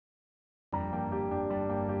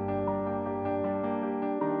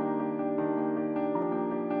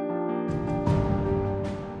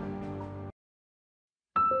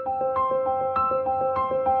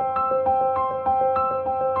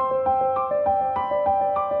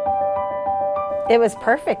It was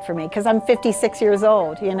perfect for me because I'm 56 years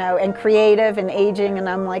old, you know, and creative and aging, and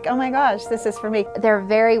I'm like, oh my gosh, this is for me. They're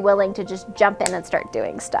very willing to just jump in and start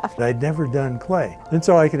doing stuff. I'd never done clay, and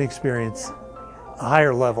so I can experience a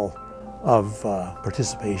higher level of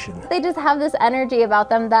participation. They just have this energy about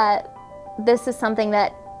them that this is something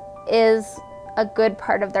that is a good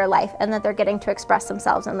part of their life and that they're getting to express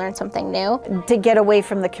themselves and learn something new. To get away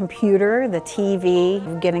from the computer, the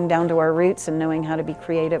TV, getting down to our roots and knowing how to be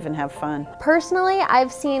creative and have fun. Personally, I've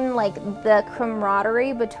seen like the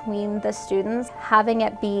camaraderie between the students, having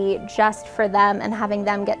it be just for them and having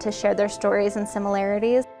them get to share their stories and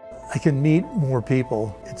similarities. I can meet more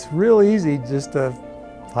people. It's real easy just to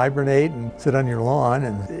hibernate and sit on your lawn,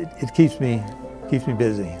 and it keeps me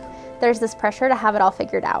busy. There's this pressure to have it all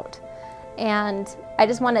figured out. And I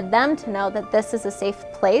just wanted them to know that this is a safe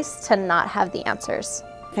place to not have the answers.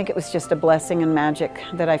 I think it was just a blessing and magic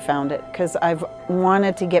that I found it, because I've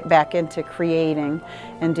wanted to get back into creating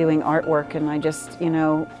and doing artwork, and I just, you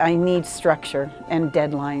know, I need structure and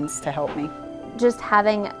deadlines to help me. Just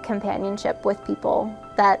having companionship with people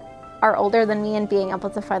that are older than me and being able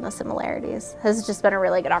to find the similarities has just been a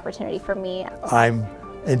really good opportunity for me. I'm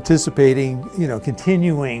anticipating, you know,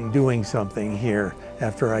 continuing doing something here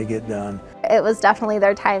after I get done. It was definitely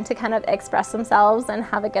their time to kind of express themselves and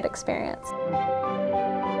have a good experience.